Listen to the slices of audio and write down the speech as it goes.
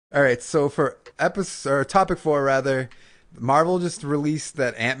All right, so for episode or topic four rather, Marvel just released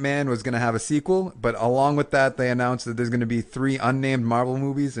that Ant-Man was going to have a sequel, but along with that, they announced that there's going to be three unnamed Marvel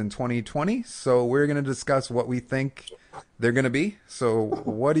movies in 2020. So we're going to discuss what we think they're going to be. So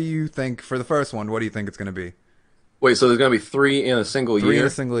what do you think for the first one? What do you think it's going to be? Wait, so there's gonna be three in a single Three in a year?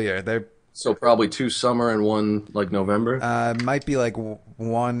 single year. They So probably two summer and one like November? might be like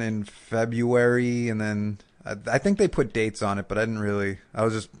one in February, and then I think they put dates on it, but I didn't really. I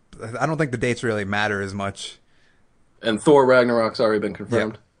don't think the dates really matter as much. And Thor Ragnarok's already been Yeah.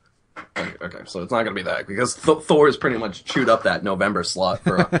 confirmed. Okay, so it's not gonna be that because Thor has pretty much chewed up that November slot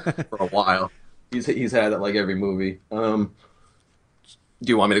for a while. He's had it like every movie. Do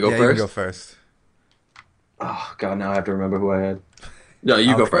you want me to go Yeah, you can go first? first. Oh God, now I have to remember who I had. No,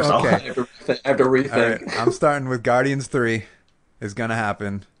 you go Okay. first. I Okay. have to All right. rethink. I'm starting with Guardians 3 is going to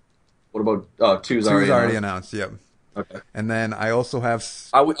happen. What about two's Two's already already announced? announced. Yep. Okay. And then I also have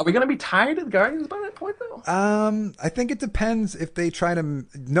Are we gonna be tired of the Guardians by that point though? I think it depends if they try to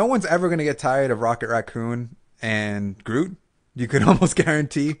no one's ever going to get tired of Rocket Raccoon and Groot. You could almost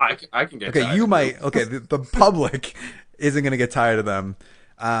guarantee. I can get Okay, tired you of it. might. Okay, the public isn't going to get tired of them.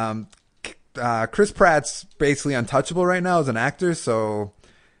 Um Chris Pratt's basically untouchable right now as an actor, so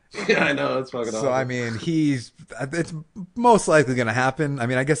Yeah, I know it's fucking I awful. mean, it's most likely going to happen. I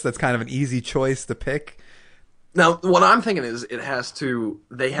mean, I guess that's kind of an easy choice to pick. Now, what I'm thinking is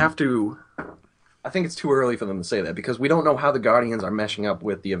they have to. I think it's too early for them to say that because we don't know how the Guardians are meshing up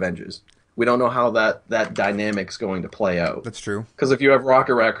with the Avengers. We don't know how that dynamic's going to play out. That's true. Because if you have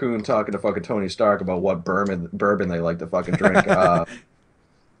Rocket Raccoon talking to fucking Tony Stark about what bourbon they like to fucking drink,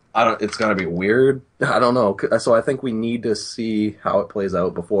 I don't. It's gonna be weird. I don't know. So I think we need to see how it plays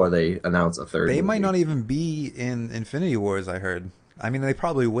out before they announce a third They might movie. not even be in Infinity Wars, I heard. I mean, they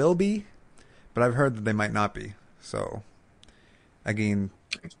probably will be, but I've heard that they might not be. So, again,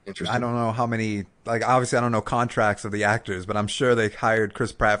 I Interesting. don't know how many, like, obviously, I don't know contracts of the actors, but I'm sure they hired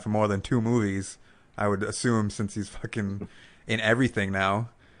Chris Pratt for more than two movies. I would assume since he's fucking in everything now.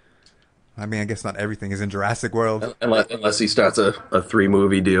 I mean, I guess not everything is in Jurassic World, Unless he starts a three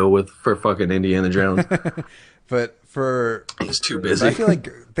movie deal with for fucking Indiana Jones. but for He's too but I busy. feel like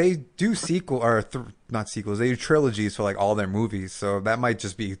they do not sequels. They do trilogies for like all their movies, so that might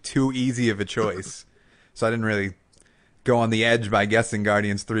just be too easy of a choice. So I didn't really go on the edge by guessing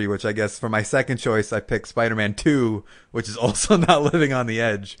Guardians 3, which I guess for my second choice I picked Spider-Man 2, which is also not living on the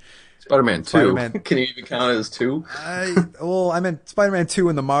edge. Spider-Man 2. Spider-Man Can you even count it as two? I meant Spider-Man 2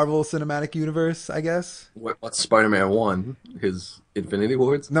 in the Marvel Cinematic Universe, I guess. What's Spider-Man 1? His Infinity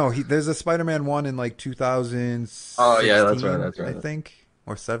Wars? No, there's a Spider-Man 1 in like 2016, Oh yeah, that's right. That's I right. think,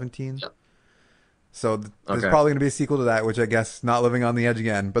 or 17. Yep. So there's Okay. probably going to be a sequel to that, which I guess not living on the edge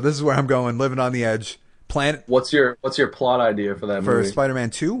again. But this is where I'm going, living on the edge. Planet What's your plot idea for that for movie? Spider-Man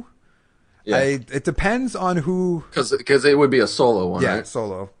 2. Yeah, It depends on who. because it would be a solo one, Yeah, right?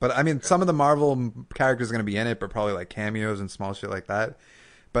 solo. But I mean, some of the Marvel characters are going to be in it, but probably like cameos and small shit like that.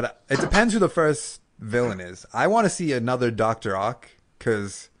 But it depends who the first villain is. I want to see another Doctor Ock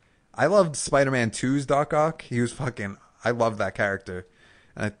because I loved Spider-Man 2's Doc Ock. He was fucking. I loved that character.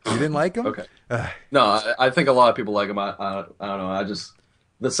 You didn't like him? Okay. No, I think a lot of people like him. I don't know. I just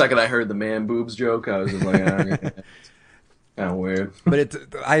the second I heard the man boobs joke, I was just like, kind of weird. But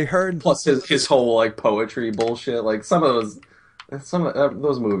I heard. Plus his whole like poetry bullshit. Like some of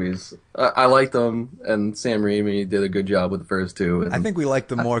those movies, I liked them, and Sam Raimi did a good job with the first two. I And think we liked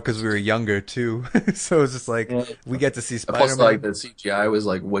them more because we were younger too. So it's just like yeah. we get to see Plus, like Spider-Man. the CGI was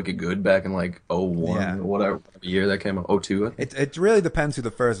like wicked good back in like '01, Yeah. whatever year that came out, '02. I think. It really depends who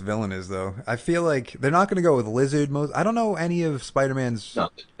the first villain is, though. I feel like they're not going to go with Lizard. Most I don't know any of Spider-Man's. No,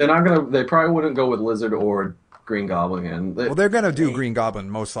 they're not gonna. They probably wouldn't go with Lizard or Green Goblin again. Well, they're going to do Green Goblin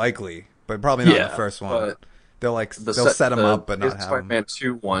most likely, but probably not the Yeah, first one. but They'll set him up, but not have him. Spider-Man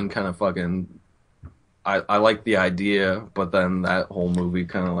 2 one kind of fucking. I like the idea, but then that whole movie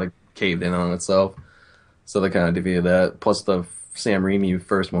kind of like caved in on itself, so they kind of defeated that. Plus, the Sam Raimi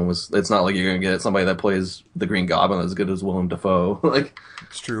first one was. It's not like you're gonna get somebody that plays the Green Goblin as good as Willem Dafoe. Like,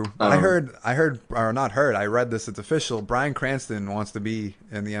 It's true. um, I heard, or not heard. I read this. It's official. Bryan Cranston wants to be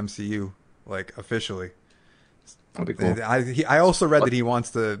in the MCU, like officially. that'd be cool. I also read that he wants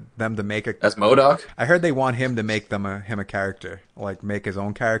them to make a. As MODOK. I heard they want him to make him a character, like make his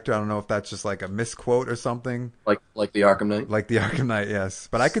own character. I don't know if that's just like a misquote or something, Like the Arkham Knight. like the Arkham Knight. Yes,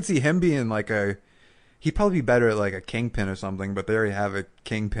 but I could see him being like a. He'd probably be better at like a Kingpin or something, but they already have a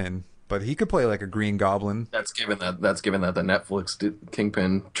Kingpin but he could play like a Green Goblin. That's given that the Netflix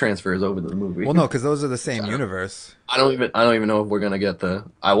Kingpin transfers over to the movie. Well, no, because those are the same I don't, universe. I don't even know if we're gonna get the.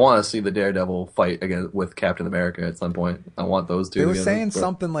 I want to see the Daredevil fight again with Captain America at some point. I want those two They were together. saying But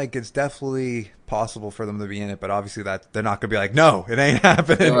something like it's definitely possible for them to be in it, but obviously that they're not going to be like, no, it ain't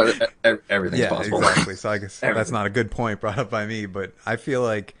happening. everything's Yeah, possible. exactly. So I guess that's Everything. not a good point brought up by me, but I feel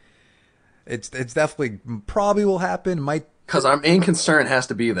like it's definitely probably will happen. Might. Because our main concern has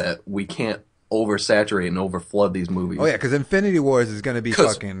to be that we can't oversaturate and overflood these Oh movies. yeah, because Infinity Wars is going to be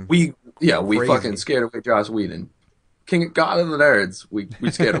Because fucking we crazy. fucking scared away Joss Whedon, King God of the Nerds. We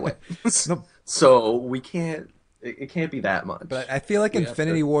scared away. No, So we can't. It can't be that much. but I feel like We have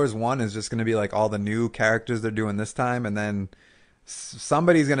Infinity to. Wars 1 is just going to be like all the new characters they're doing this time, and then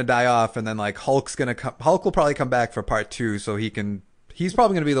somebody's going to die off, and then like Hulk's going to come. Hulk will probably come back for part 2, so he can. He's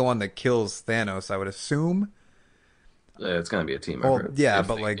probably going to be the one that kills Thanos, I would assume. It's gonna be a team Well, effort. yeah, If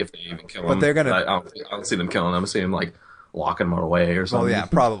but they, like, if they even kill but him, they're gonna. I don't see them killing him. I see him like locking him away or Well, something. yeah,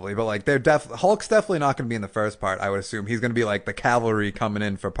 probably, but like Hulk's definitely not going to be in the first part. I would assume he's going to be like the cavalry coming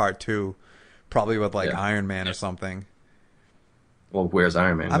in for part 2, probably with like Yeah. Iron Man or something. Well, where's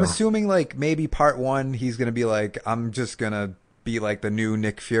Iron Man? I'm Go? assuming like maybe part 1 he's going to be like, I'm just going to be like the new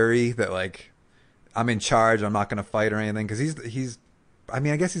Nick Fury, that like I'm in charge. I'm not going to fight or anything, because he's. I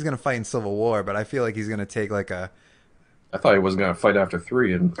mean, I guess he's going to fight in Civil War, but I feel like he's going to take like a. I thought he was gonna fight after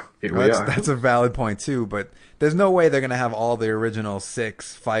 3, and here we That's are. that's a valid point too, but there's no way they're going to have all the original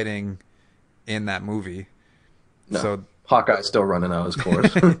 6 fighting in that movie. No, So Hawkeye's still running out his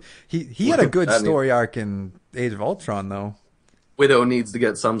course. he had a good I mean, story arc in Age of Ultron though. Widow needs to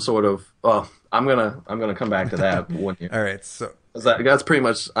get some sort of. Oh, I'm gonna come back to that one year. All right, so That's pretty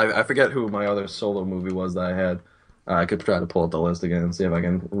much. I forget who my other solo movie was that I had. I could try to pull up the list again and see if I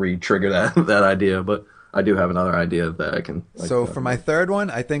can re-trigger that idea, but I do have another idea that I can. for my third one,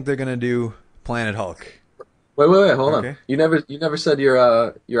 I think they're gonna do Planet Hulk. Wait, hold on. Okay. You never said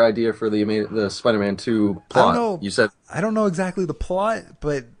your idea for the Spider-Man 2 I don't plot. know. You said I don't know exactly the plot,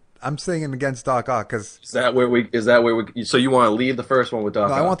 but I'm saying against Doc Ock because is that where we so you want to leave the first one with Doc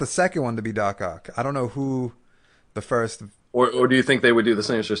I Ock? want the second one to be Doc Ock. I don't know who the first. Or do you think they would do the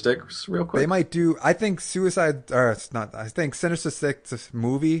Sinister Six real quick? They might do. I think Suicide, or it's not. I think Sinister Six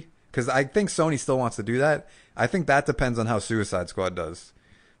movie, because I think Sony still wants to do that. I think that depends on how Suicide Squad does.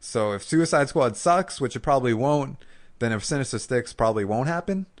 So if Suicide Squad sucks, which it probably won't, then if Sinister Six probably won't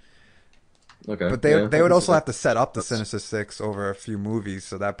happen. Okay. But yeah, they I would can see also that. have to set up the That's- Sinister Six over a few movies,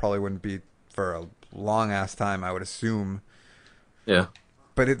 so that probably wouldn't be for a long ass time, I would assume. Yeah.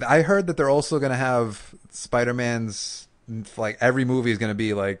 But I heard that they're also going to have Spider-Man's, like every movie is going to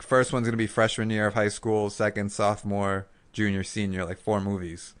be like, first one's going to be freshman year of high school, second sophomore, junior, senior, like 4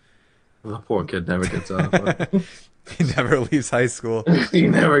 movies. The poor kid never gets out. He never leaves high school. He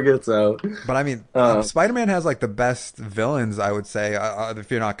never gets out. But I mean, Spider-Man has like the best villains, I would say,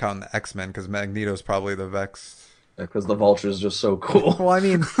 if you're not counting the X-Men, because Magneto's probably the Vex. Because the Vulture's just so cool. Well, I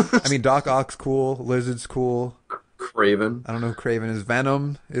mean, Doc Ock's cool, Lizard's cool. Craven. I don't know who Craven is.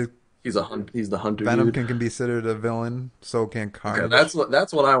 Venom is. He's the hunter Venom dude. can be considered a villain. So can Carnage. Okay,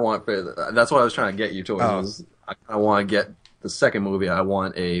 that's what I want for. That's what I was trying to get you towards. Oh. Was I want to get the second movie. I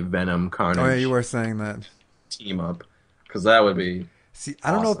want a Venom Carnage Oh yeah, you were saying that. team up because that would be See,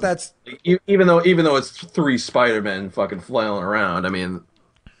 I don't know if awesome. that's. Even though it's 3 Spider-Men fucking flailing around. I mean,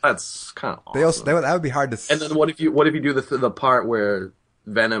 that's kind of They also awesome. that would be hard to. And then what if you do the part where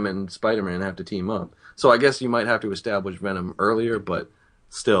Venom and Spider-Man have to team up? So I guess you might have to establish Venom earlier, but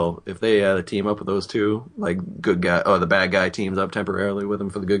still, if they had a team up with those two, like good guy or the bad guy teams up temporarily with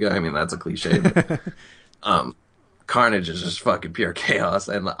him for the good guy. I mean, that's a cliche. But, Carnage is just fucking pure chaos,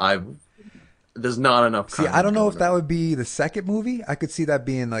 and there's not enough. See, I don't know if that would be the second movie. I could see that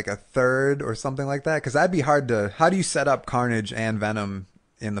being like a third or something like that, because that'd be hard to. How do you set up Carnage and Venom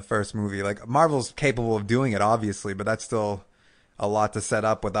in the first movie? Like Marvel's capable of doing it, obviously, but that's still a lot to set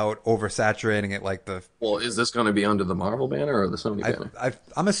up without oversaturating it. Like the. Well, is this going to be under the Marvel banner or the Sony banner?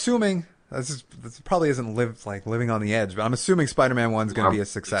 I'm assuming this probably isn't living on the edge, but I'm assuming Spider-Man 1's going to be a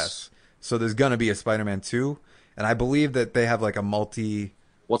success. So there's going to be a Spider-Man 2, and I believe that they have like a multi.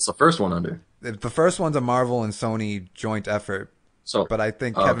 What's the first one under? The first one's a Marvel and Sony joint effort, So, but I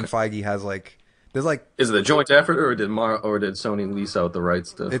think oh, Kevin okay. Feige has like there's like Is it a joint effort, or did Sony lease out the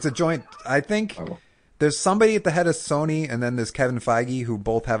rights to? it's a joint. I think Marvel? there's somebody at the head of Sony, and then there's Kevin Feige, who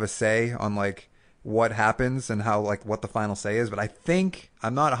both have a say on like what happens and how like what the final say is. But I think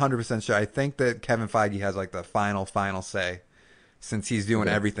I'm not 100% sure. I think that Kevin Feige has like the final say, since he's doing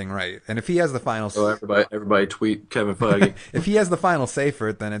Okay. everything right. And if he has the final, So everybody tweet Kevin Feige. if he has the final say for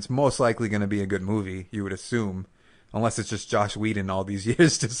it, then it's most likely going to be a good movie. You would assume. unless it's just Josh Whedon all these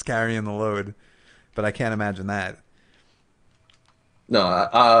years just carrying the load. But I can't imagine that.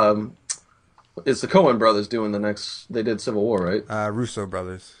 No, it's the Coen brothers doing the next. They did Civil War, right? Russo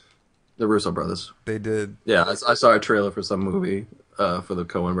brothers. The Russo brothers. They did. Yeah, I saw a trailer for some movie for the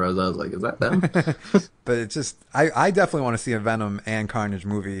Coen brothers. I was like, is that them? But it's just I definitely want to see a Venom and Carnage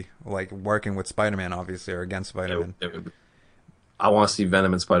movie, like working with Spider-Man, obviously, or against Spider-Man. I want to see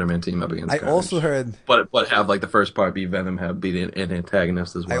Venom and Spider-Man team up against I Carnage. also heard but have like the first part be Venom, have be an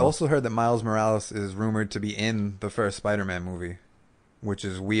antagonist as well. I also heard that Miles Morales is rumored to be in the first Spider-Man movie, which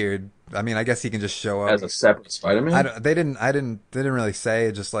is weird. I mean, I guess he can just show up as a separate Spider-Man. They didn't really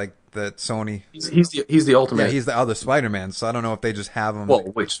say. Just like that Sony. He's the ultimate. Yeah, he's the other Spider-Man. So I don't know if they just have him. Well,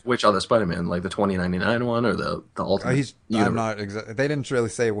 which other Spider-Man? Like the 2099 one or the ultimate? I'm not exactly. They didn't really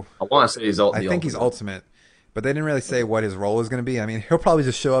say. I want to say he's. I think he's ultimate, but they didn't really say what his role is going to be. I mean, he'll probably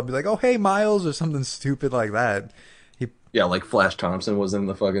just show up and be like, "Oh, hey, Miles," or something stupid like that. Yeah, like Flash Thompson was in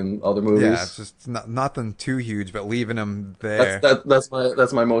the fucking other movies. Yeah, it's just nothing too huge, but leaving him there. That's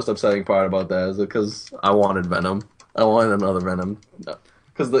my most upsetting part about that is because I wanted Venom. I wanted another Venom.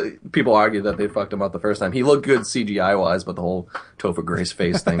 Because the people argue that they fucked him up the first time. He looked good CGI wise, but the whole Topher Grace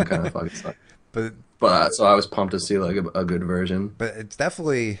face thing kind of fucking sucked. But so I was pumped to see like a good version. But it's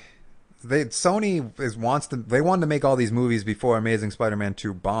definitely they wanted to make all these movies before Amazing Spider-Man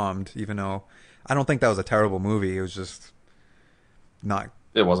 2 bombed, even though I don't think that was a terrible movie. It was just not.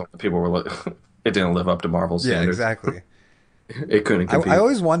 It wasn't. People were like, it didn't live up to Marvel's standards. Yeah, exactly. It couldn't compete. I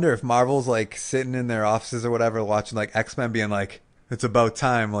always wonder if Marvel's like sitting in their offices or whatever, watching like X-Men, being like, "It's about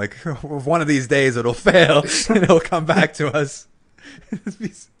time. Like one of these days it'll fail and it'll come back to us."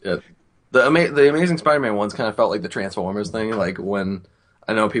 Yeah. The Amazing Spider-Man ones kind of felt like the Transformers thing. Like when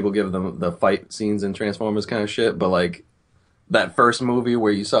I know people give them the fight scenes in Transformers kind of shit, but like that first movie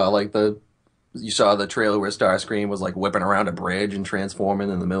where you saw the trailer where Starscream was like whipping around a bridge and transforming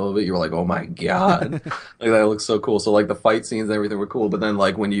in the middle of it. You were like, oh my god, like that looks so cool. So like the fight scenes and everything were cool, but then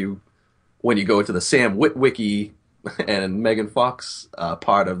like when you go to the Sam Witwicky and Megan Fox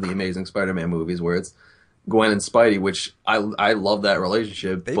part of the Amazing Spider-Man movies where it's Gwen and Spidey, which I love that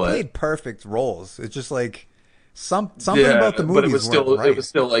relationship. They but played perfect roles. It's just like something about the movies. But right. it was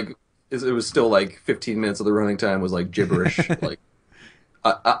still like 15 minutes of the running time was like gibberish. Like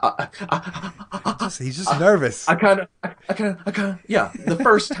he's just nervous. I kind of, yeah. The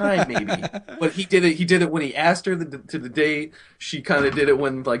first time maybe, but he did it when he asked her to the date. She kind of did it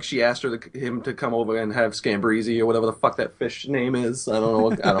when like she asked him to come over and have Scambrisi or whatever the fuck that fish name is. I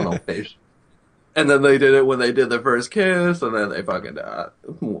don't know fish. And then they did it when they did their first kiss, and then they fucking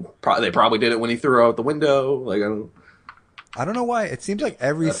they probably did it when he threw her out the window. Like I don't know why. It seems like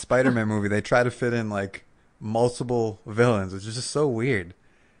every Spider-Man movie they try to fit in like multiple villains, which is just so weird.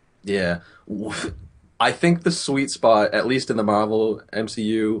 Yeah. I think the sweet spot, at least in the Marvel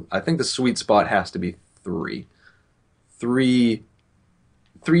MCU, I think the sweet spot has to be three. Three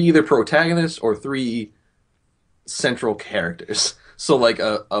either protagonists or three central characters. So like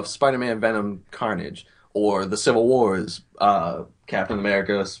a Spider-Man, Venom, Carnage, or the Civil Wars, Captain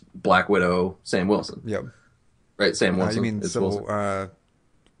America, Black Widow, Sam Wilson. Yep. Right, Sam Wilson. You mean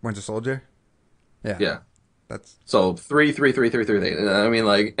Winter Soldier? Yeah. Yeah. That's so three. I mean,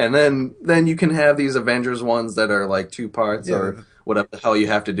 like, and then you can have these Avengers ones that are like two parts or whatever the hell you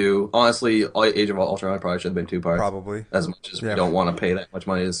have to do. Honestly, Age of Ultron probably should have been two parts. Probably. As much as we don't want to pay that much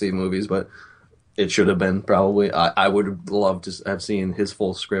money to see movies, but it should have been probably. I would love to have seen his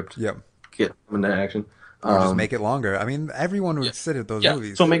full script. Yep. Get into action. Or just make it longer. I mean, everyone would sit at those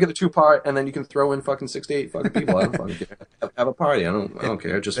movies. So make it a 2-part, and then you can throw in fucking 6 to 8 fucking people. I don't fucking care. Have a party. I don't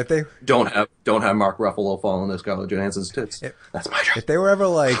care. Just don't have Mark Ruffalo fall into Scarlett Johansson's tits. That's my job. If they were ever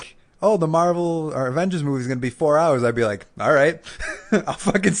like, oh, the Marvel or Avengers movie is going to be 4 hours, I'd be like, all right, I'll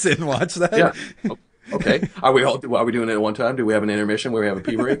fucking sit and watch that. Yeah. Okay. Are we doing it at one time? Do we have an intermission where we have a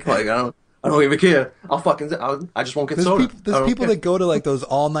pee break? Like I don't even care. I just won't get soda. There's people that go to like those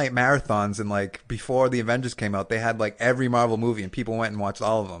all night marathons, and like before the Avengers came out, they had like every Marvel movie, and people went and watched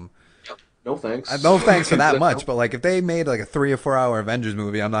all of them. No thanks. No thanks for that much, but like if they made like a 3 or 4 hour Avengers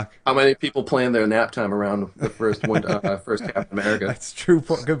movie, I'm not. How many people plan their nap time around the first one, first Captain America? That's true.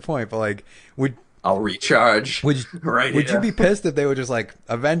 Good point. But like, I'll recharge. Would you be pissed if they were just like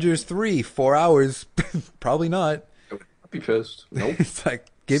Avengers 3, 4 hours? Probably not. I'd be pissed. Nope. It's like,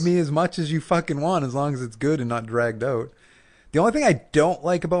 give me as much as you fucking want, as long as it's good and not dragged out. The only thing I don't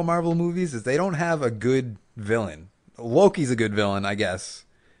like about Marvel movies is they don't have a good villain. Loki's a good villain, I guess.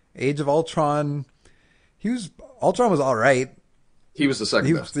 Age of Ultron, Ultron was all right. He was the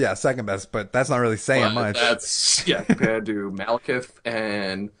second best. Yeah, second best, but that's not really saying much. That's compared to Malekith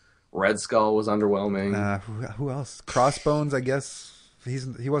and Red Skull was underwhelming. Who else? Crossbones, I guess.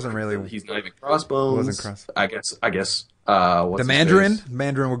 He wasn't really. He's not even He wasn't Crossbones. cross. I guess. The What's his Mandarin. face?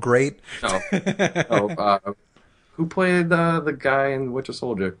 Mandarin were great. No, no. Who played the guy in Winter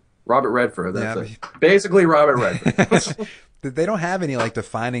Soldier? Robert Redford. That's Yeah, it. Basically, Robert Redford. they don't have any like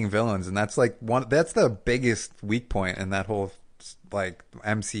defining villains, and that's like one. That's the biggest weak point in that whole like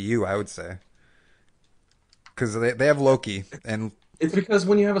MCU, I would say, because they have Loki, and It's because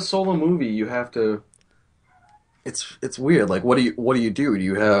when you have a solo movie, you have to. It's weird. Like, what do you do? Do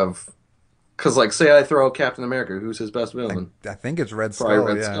you have? Because like, say I throw out Captain America, who's his best villain? I think it's Red Probably Skull.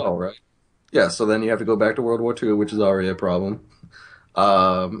 Red Yeah, Skull, right? Yeah. So then you have to go back to World War II, which is already a problem.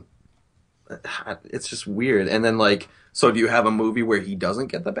 Um, it's just weird. And then like, so do you have a movie where he doesn't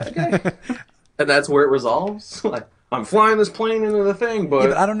get the bad guy, and that's where it resolves? Like, I'm flying this plane into the thing, yeah, but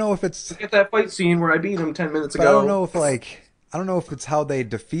but I don't know if it's. get that fight scene where I beat him 10 minutes But I don't ago. know if like I don't know if it's how they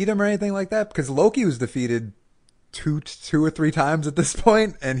defeat him or anything like that, because Loki was defeated two or three times at this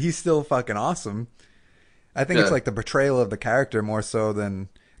point, and he's still fucking awesome. I think it's Yeah. like the portrayal of the character more so than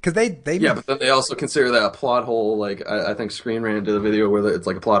because they Yeah, but then they also consider that a plot hole. Like I think Screen Rant did a video where it's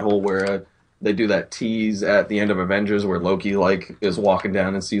like a plot hole where they do that tease at the end of Avengers where Loki like is walking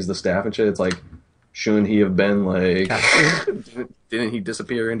down and sees the staff and shit. It's like, shouldn't he have been like? captured. Didn't he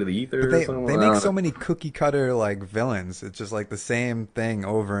disappear into the ether But or something? they I make don't so many cookie cutter like villains. It's just like the same thing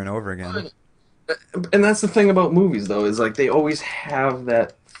over and over again. know. And that's the thing about movies, though, is like they always have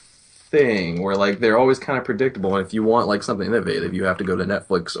that thing where like they're always kind of predictable. And if you want like something innovative, you have to go to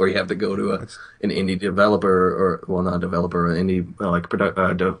Netflix or you have to go to It's an indie developer or well, not developer, an indie like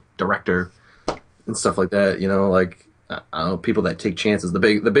director and stuff like that. You know, like I don't know, people that take chances. The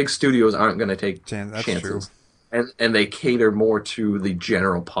big studios aren't going to take that's true. chances, and they cater more to the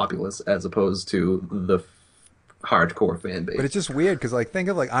general populace as opposed to the hardcore fan But base. it's just weird because like think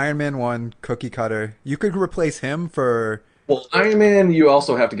of like Iron Man 1 cookie cutter. You could replace him for Well, Iron Man, you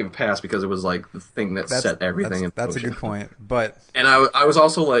also have to give a pass because it was like the thing that that's set everything in that's a motion. good point. But And I was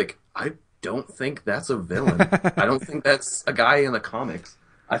also like, I don't think that's a villain. I don't think that's a guy in the comics.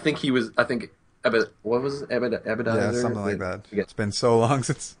 I think he was. I think what was it? yeah, Ebediah? something like that. I forget. It's been so long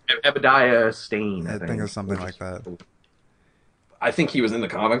since Ebediah Stane. I I think it was something which like that. I think he was in the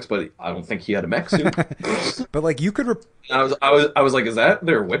comics, but I don't think he had a mech suit. But like you could I was like, is that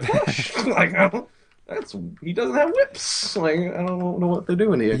their whiplash? Like, I don't, that's he doesn't have whips. Like, I don't know what they're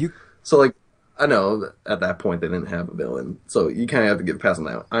doing here. you So like, I know that at that point they didn't have a villain, so you kind of have to get past on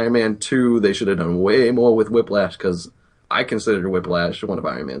that. Iron Man 2, they should have done way more with Whiplash because I consider Whiplash one of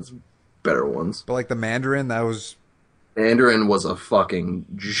Iron Man's better ones. but like the Mandarin that was Mandarin was a fucking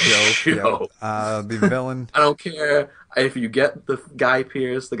joke. Yeah. joke. The villain. I don't care if you get the Guy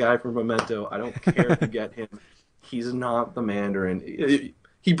Pearce, the guy from Memento. I don't care if you get him. He's not the Mandarin.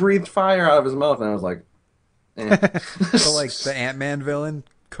 He breathed fire out of his mouth, and I was like, eh. But like the Ant Man villain,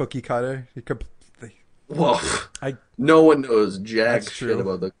 cookie cutter. He could. Well, I no one knows jack That's shit true.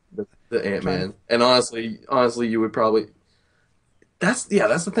 about the Ant Man, and honestly, you would probably. That's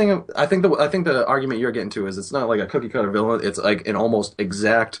the thing. I think the argument you're getting to is it's not like a cookie cutter villain. It's like an almost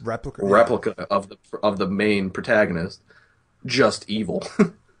exact replica. replica of the main protagonist, just evil.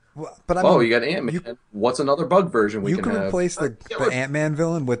 But I Oh, mean, you got Ant you Man. What's another bug version we you can could have? replace Yeah, the Ant Man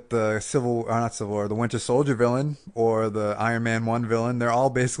villain with the not Civil War, the Winter Soldier villain, or the Iron Man 1 villain. They're all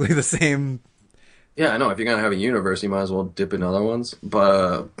basically the same. yeah, I know. If you're gonna have a universe, you might as well dip in other ones,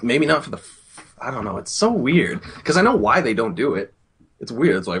 but maybe not for the. I don't know. It's so weird because I know why they don't do it. It's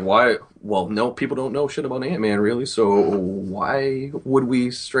weird. It's like why? Well, no, people don't know shit about Ant Man really. So why would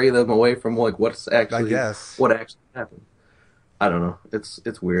we stray them away from like I guess. what actually happened? I don't know.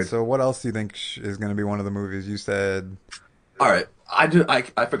 It's weird. So what else do you think is going to be one of the movies? You said All right, I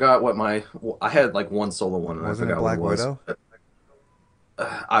forgot what I had like one solo one and I wasn't it forgot what Black it was. Widow?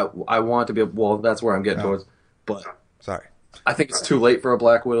 I want to be well. That's where I'm getting Oh. towards, but Sorry. I think it's too late for a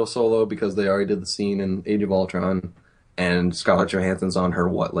Black Widow solo because they already did the scene in Age of Ultron, and Scarlett Johansson's on her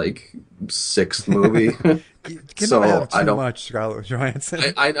what like sixth movie. You can So, never have I too don't- much Scarlett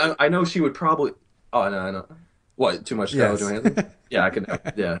Johansson. I know she would probably. Oh no, I know. What, too much Scarlett Yes. Johansson? Yeah, I could.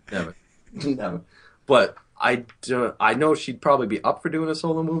 Yeah, never, never. But I don't. I know she'd probably be up for doing a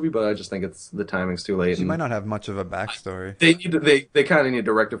solo movie, but I just think the timing's too late. She and might not have much of a backstory. they kind of need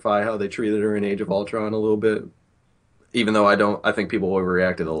to rectify how they treated her in Age of Ultron a little bit. Even though I think people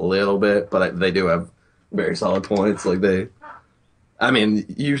overreacted a little bit, but they do have very solid points. Like I mean,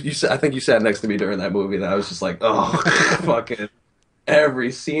 I think you sat next to me during that movie, and I was just like, oh, fucking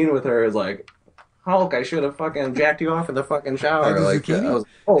every scene with her is like, Hulk, I should have fucking jacked you off in the fucking shower. Like the Like zucchini? I was,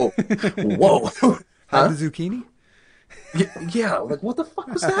 oh, whoa, Had huh? the zucchini? Yeah, like what the fuck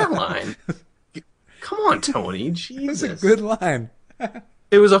was that line? Come on, Tony. That's a Jesus. good line.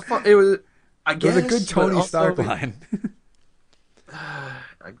 It was a fun. It was, I It was a good guess, but Tony also, Stark line.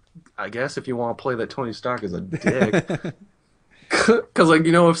 I guess if you want to play that Tony Stark is a dick, because like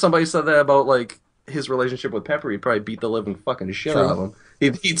if somebody said that about like his relationship with Pepper, he'd probably beat the living fucking shit out True. of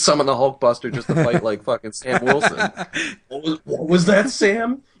him. He'd summon the Hulkbuster just to fight like fucking Sam Wilson. What was that,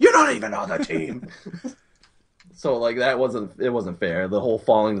 Sam? You're not even on the team. So like that wasn't fair. The whole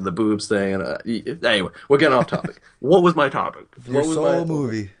falling to the boobs thing. And anyway, we're getting off topic. What was my topic? Your What was my soul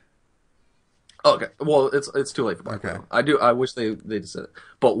movie. Okay, well, it's too late for Black Okay. Widow. I wish they just said it.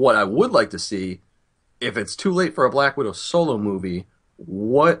 But what I would like to see, if it's too late for a Black Widow solo movie,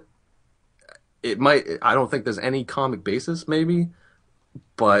 what it might. I don't think there's any comic basis, maybe.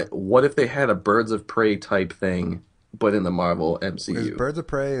 But what if they had a Birds of Prey type thing, but in the Marvel Is MCU? Birds of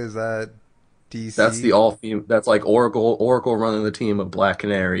Prey, is that That's DC? the all fem. That's like Oracle running the team of Black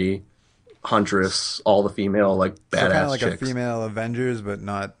Canary, Huntress, all the female like So kind of badass like a chicks. female Avengers, but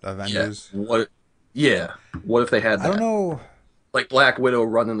not Yeah. Avengers. What? Yeah. What if they had I don't that? know Like Black Widow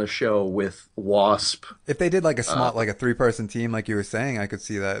running the show with Wasp. if they did like a Uh, small, like a three-person team, like you were saying. I could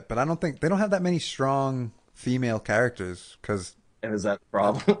see that, but I don't think they don't have that many strong female characters. Because and is that a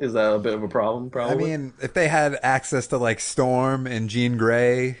problem? Is that a bit of a problem? I Probably. mean, if they had access to like Storm and Jean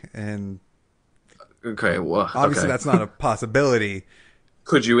Grey, and Okay. Well. obviously Okay. that's not a possibility.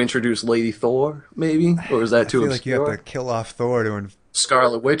 Could you introduce Lady Thor, maybe, or is that I too feel like you have to obscure? kill off Thor to.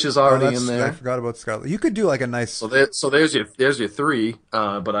 Scarlet Witch is Oh, already in that's I there. forgot about Scarlet. You could do like a nice. So there's your three.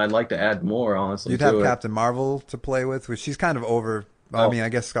 But I'd like to add more, honestly, You'd have to it. Captain Marvel to play with, which she's kind of over. I Oh, mean, I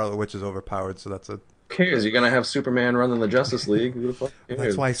guess Scarlet Witch is overpowered, so that's a. who cares? You're gonna have Superman running the Justice League. Who the fuck That's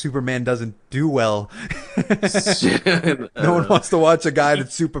cares? why Superman doesn't do well. Shit. No one wants to watch a guy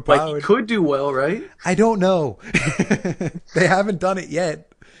that's super Like he powered. could do well, right? I don't know. They haven't done it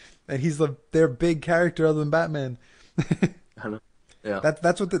yet, and he's their big character other than Batman. I don't know. Yeah.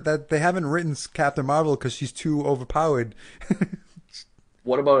 That's what that they haven't written Captain Marvel because she's too overpowered.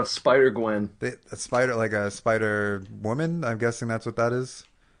 What about a Spider Gwen? A spider, like a Spider Woman. I'm guessing that's what that is.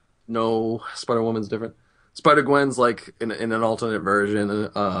 No, Spider Woman's different. Spider Gwen's like in an alternate version.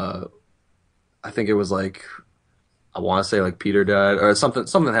 I think it was like I want to say like Peter died or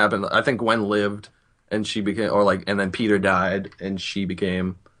something happened. I think Gwen lived and she became or like and then Peter died and she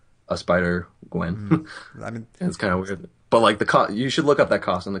became a Spider Gwen. I mean, It's kind of weird. But like you should look up that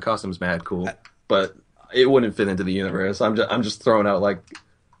costume. The costume's mad cool, but it wouldn't fit into the universe. I'm just throwing out like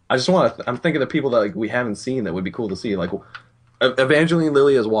I just want to. I'm thinking of people that like we haven't seen that would be cool to see. Like Evangeline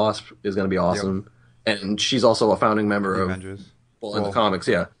Lilly as Wasp is going to be yep, awesome, and she's also a founding member the of Avengers. well in the Well, comics.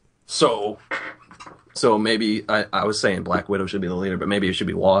 Yeah, so maybe I was saying Black Widow should be the leader, but maybe it should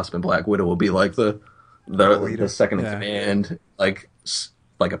be Wasp and Black Widow will be like the leader. the second in Yeah. command, like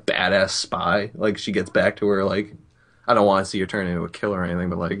a badass spy. Like she gets back to her like I don't want to see her turn into a killer or anything,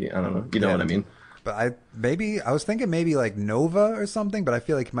 but like I don't know, you know Yeah. what I mean? But I was thinking maybe like Nova or something, but I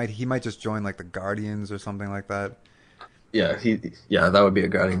feel like he might just join like the Guardians or something like that. Yeah, that would be a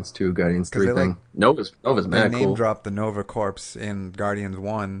Guardians 2, Guardians 'Cause 3 they thing. Nova's they mad name cool. dropped the Nova Corpse in Guardians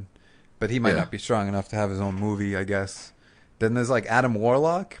 1, but he might Yeah. not be strong enough to have his own movie, I guess. Then there's like Adam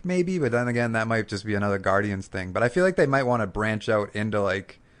Warlock maybe, but then again that might just be another Guardians thing. But I feel like they might want to branch out into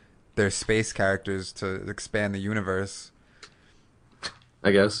like their space characters to expand the universe.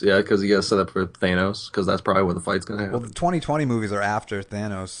 I guess, yeah, because you got to set up for Thanos, because that's probably where the fight's gonna Well, the happen. 2020 movies are after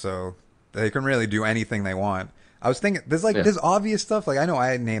Thanos, so they can really do anything they want. I was thinking Yeah, there's obvious stuff, like I know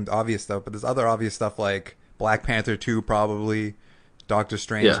I named obvious stuff, but there's other obvious stuff like Black Panther 2 probably, Doctor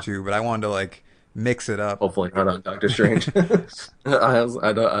Strange yeah. 2, but I wanted to like mix it up. Hopefully not on Doctor Strange.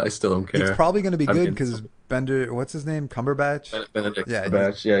 I still don't It's care. probably going to be I good mean, because Bender, what's his name? Cumberbatch? Benedict Yeah,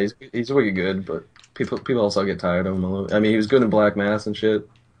 Cumberbatch, yeah, he's wicked good, but people also get tired of him a little. I mean, he was good in Black Mass and shit.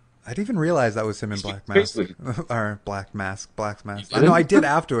 I didn't even realize that was him in He's Black Mask. basically Or Black you Mask. I know I didn't. did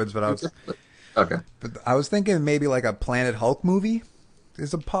afterwards, Okay, but I was thinking maybe like a Planet Hulk movie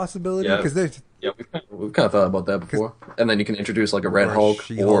is a possibility yeah, because there's yeah, we've kind of thought about that before, and then you can introduce like a Red or Hulk or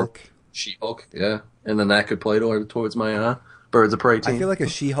She-Hulk. She-Hulk, yeah, and then that could play towards my Birds of Prey I feel team. like a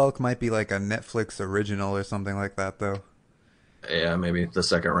She-Hulk might be like a Netflix original or something like that, though. Yeah, maybe the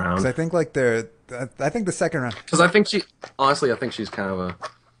second Because round. I think like I think the second round. Because honestly, I think she's kind of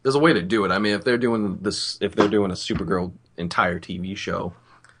there's a way to do it. I mean, if they're doing a Supergirl entire TV show,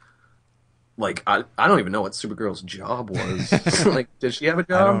 like I don't even know what Supergirl's job was. Like, did she have a I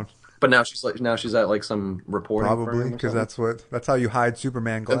job? don't But now she's at like some reporting probably firm or because something. that's how you hide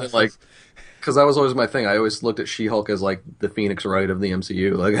Superman And then glasses. like, because that was always my thing. I always looked at She-Hulk as like the Phoenix Wright of the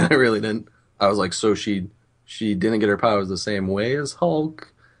MCU. Like I really didn't. I was like, so she'd she didn't get her powers the same way as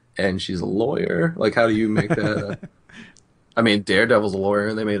Hulk, and she's a lawyer. Like, how do you make that? I mean, Daredevil's a lawyer,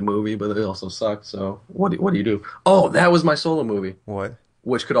 and they made a movie, but it also sucked. So, what do you do? Oh, that was my solo movie, What?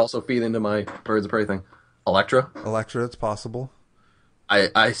 which could also feed into my Birds of Prey thing. Elektra. Elektra, it's possible.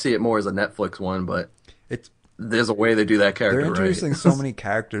 I see it more as a Netflix one, but It's there's a way they do that they're character introducing right. so many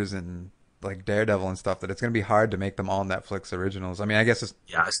characters in like Daredevil and stuff that it's gonna be hard to make them all Netflix originals. I mean, I guess it's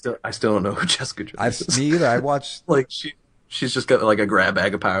Yeah, I still don't know who Jessica Jones is. me either. I watched. Like she's just got like a grab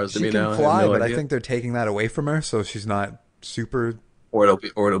bag of powers to She me can now. I have fly, no but I idea. think they're taking that away from her, so she's not super. Or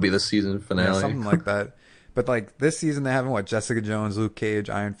it'll be the season Yeah, finale. something like that. But like this season, they haven't what Jessica Jones, Luke Cage,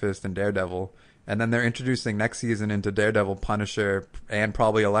 Iron Fist, and Daredevil, and then they're introducing next season into Daredevil, Punisher, and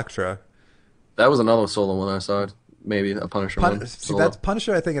probably Elektra. That was another solo one I saw. Maybe a Punisher one See, solo. that's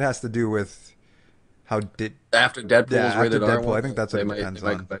Punisher. I think it has to do with how did After Deadpool's yeah after rated R Deadpool. one, I think that's what they it might, depends they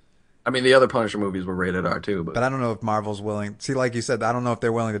might on. go back. I mean, the other Punisher movies were rated R too, But but I don't know if Marvel's willing. See, like you said, I don't know if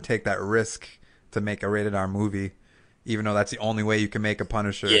they're willing to take that risk to make a rated R movie, even though that's the only way you can make a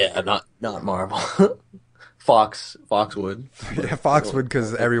Punisher. yeah, not Marvel. Fox would, Yeah, but Fox would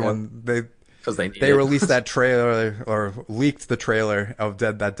because everyone because they need they it. released that trailer or leaked the trailer of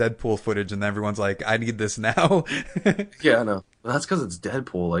that Deadpool footage, and everyone's like, "I need this now." Yeah, I know. That's because it's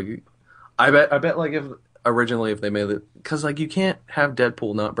Deadpool. Like, I bet, like if they made it, because like you can't have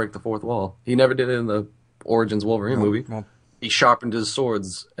Deadpool not break the fourth wall. He never did it in the Origins Wolverine movie. Well, He sharpened his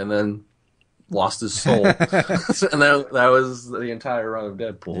swords and then lost his soul, and that was the entire run of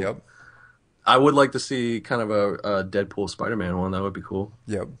Deadpool. yep, I would like to see kind of a Deadpool Spider-Man one. That would be cool.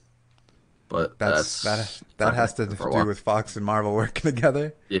 yep. But That not has to gonna happen for a do while. with Fox and Marvel working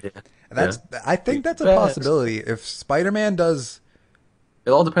together. Yeah, That's yeah. I think that's a Fast. possibility. If Spider-Man does, It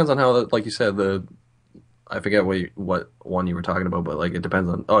all depends on how, like you said, I forget what one you were talking about, but like it depends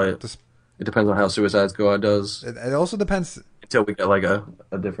on. Oh, just it depends on how Suicide Squad does it also depends. until we get like a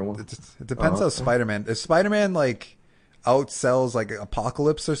different one. It depends how Spider-Man. If Spider-Man like outsells like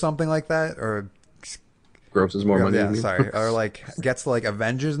Apocalypse or something like that, or Grosses more money. yeah, than you. sorry, or like gets like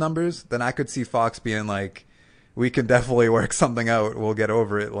Avengers numbers, then I could see Fox being like, we can definitely work something out. We'll get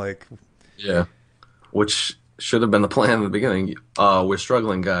over it. Like, Yeah, which should have been the plan in the beginning. We're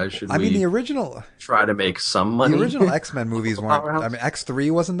struggling, guys. Should I mean, we the original try to make some money? X-Men movies weren't. I mean,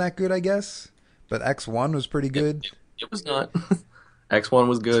 X3 wasn't that good, I guess, but X1 was pretty good. It was not. X1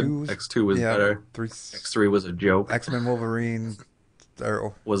 was good. Two, X2 was yeah, better. three, X3 was a joke. X-Men Wolverine,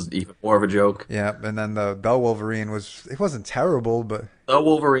 or Was even more of a joke. yeah, and then the Bell Wolverine it wasn't terrible, but The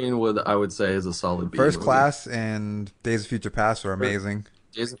Wolverine I would say is a solid B First movie. Class and Days of Future Past were amazing.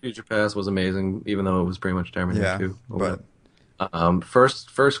 Days of Future Past was amazing, even though it was pretty much Terminator Yeah, 2. but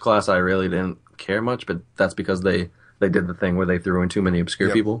First Class I really didn't care much, but that's because they did the thing where they threw in too many obscure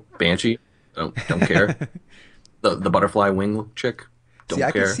Yep. people. Banshee, don't care. The butterfly wing chick, don't see,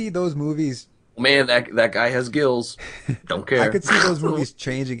 I care. could see those movies. Man, that guy has gills. Don't care. I could see those movies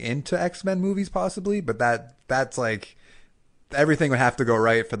changing into X-Men movies possibly, but that's like everything would have to go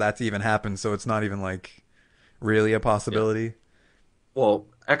right for that to even happen. So it's not even like really a possibility. Well,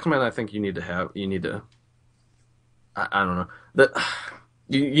 X-Men, I think you need to. I don't know. That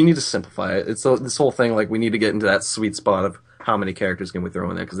you need to simplify it. It's this whole thing like we need to get into that sweet spot of how many characters can we throw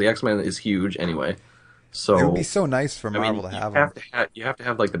in there because the X-Men is huge anyway. So It would be so nice for I mean, Marvel to have them. you have to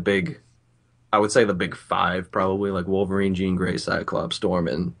have like the big. I would say the big five probably like Wolverine, Jean Grey, Cyclops, Storm,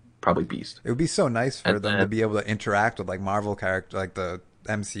 and probably Beast. It would be so nice for And them to then- be able to interact with like Marvel characters, like the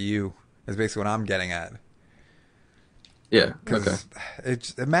MCU. Is basically what I'm getting at. Yeah. Okay.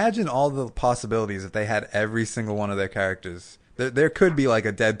 Because imagine all the possibilities if they had every single one of their characters. There could be like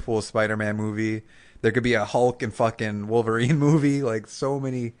a Deadpool Spider-Man movie. There could be a Hulk and fucking Wolverine movie. Like so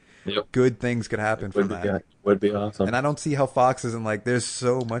many Yep. good things could happen from that. Would be awesome. And I don't see how Fox isn't like. There's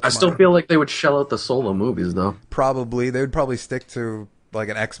so much. I still money. feel like they would shell out the solo movies though. Probably they would probably stick to like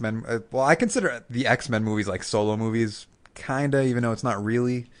an X-Men. Well, I consider the X-Men movies like solo movies, kinda, even though it's not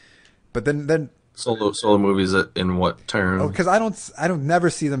really. But then Solo movies in what term? because I don't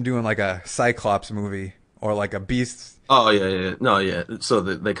never see them doing like a Cyclops movie or like a Beast. Oh yeah. No, yeah. So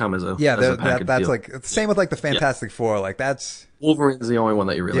they come as a Yeah, as a package that's deal. like it's the same with like the Fantastic Four. Like that's Wolverine's the only one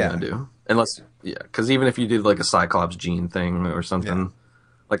that you're really Yeah. gonna do, unless because even if you did like a Cyclops Jean thing or something,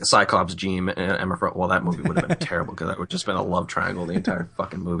 like a Cyclops Jean and Emma Frost, well, that movie would have been terrible because that would just been a love triangle the entire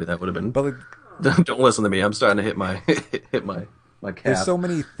fucking movie. That would have been. but like, Don't listen to me. I'm starting to hit my cap. there's so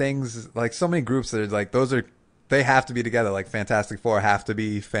many things like so many groups that are like they have to be together. Like Fantastic Four have to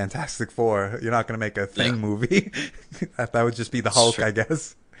be Fantastic Four. You're not gonna make a Thing movie. that would just be the Hulk, Sure. I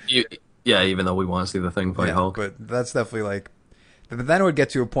guess. Yeah, even though we want to see the thing fight Yeah, Hulk. but that's definitely like But then it would get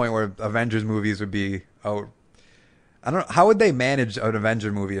to a point where Avengers movies would be, oh, I don't know, how would they manage an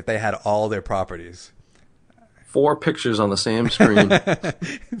Avenger movie if they had all their properties? 4 pictures on the same screen,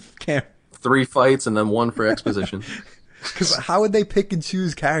 Can't, 3 fights, and then 1 for exposition. because how would they pick and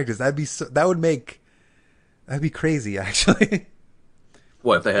choose characters? That'd be crazy, actually.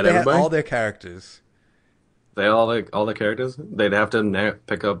 What if they had They had everybody? all their characters. They had all the characters. They'd have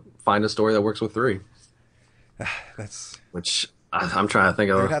to find a story that works with 3. That's Which I'm trying to think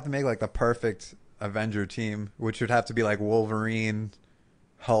They would of. have to make like the perfect Avenger team, which would have to be like Wolverine,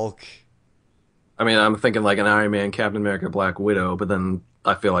 Hulk. I mean, I'm thinking like an Iron Man, Captain America, Black Widow, but then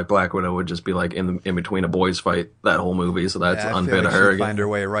I feel like Black Widow would just be like in between a boys fight that whole movie, so that's Yeah, I feel unfair like to her she'd again. find her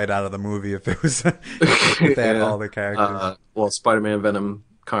way right out of the movie if it was if they had Yeah. all the characters. Well, Spider-Man, Venom,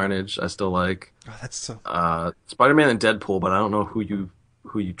 Carnage, I still like. Oh, that's so. Spider-Man and Deadpool, but I don't know who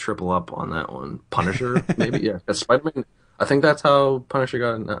you triple up on that one. Punisher, maybe. Yeah, 'cause Spider-Man. I think that's how Punisher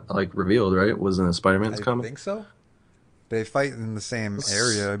got like revealed, right? Was in a Spider-Man's I comic. think so. They fight in the same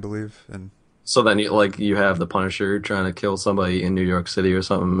area, I believe, and So then you have the Punisher trying to kill somebody in New York City or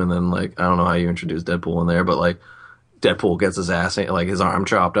something, and then like I don't know how you introduce Deadpool in there, but like Deadpool gets his ass like his arm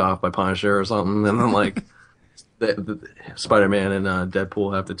chopped off by Punisher or something, and then like the Spider-Man and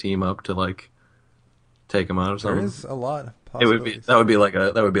Deadpool have to team up to like take him out or there something. is a lot of It would be possibilities. that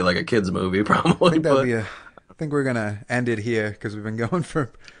would be like a kids movie I probably, think that would but be a. I think we're gonna end it here because we've been going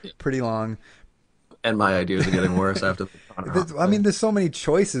for pretty long. and my ideas are getting worse after. I mean, there's so many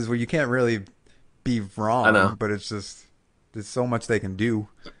choices where you can't really be wrong, I know. but it's just there's so much they can do.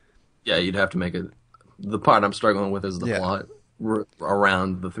 Yeah, you'd have to make it. The part I'm struggling with is the Yeah. plot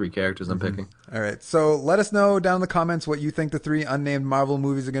around the 3 characters I'm picking. All right, so let us know down in the comments what you think the 3 unnamed Marvel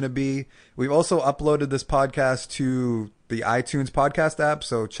movies are going to be. We've also uploaded this podcast to the iTunes podcast app,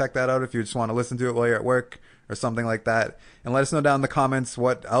 so check that out if you just want to listen to it while you're at work or something like that. And let us know down in the comments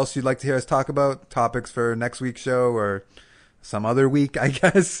what else you'd like to hear us talk about, topics for next week's show or some other week, I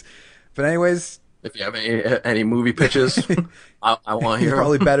guess. But anyways, If you have any movie pitches, I want to you're hear 'em.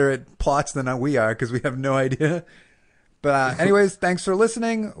 probably better at plots than we are because we have no idea. But anyways, thanks for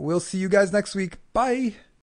listening. We'll see you guys next week. Bye.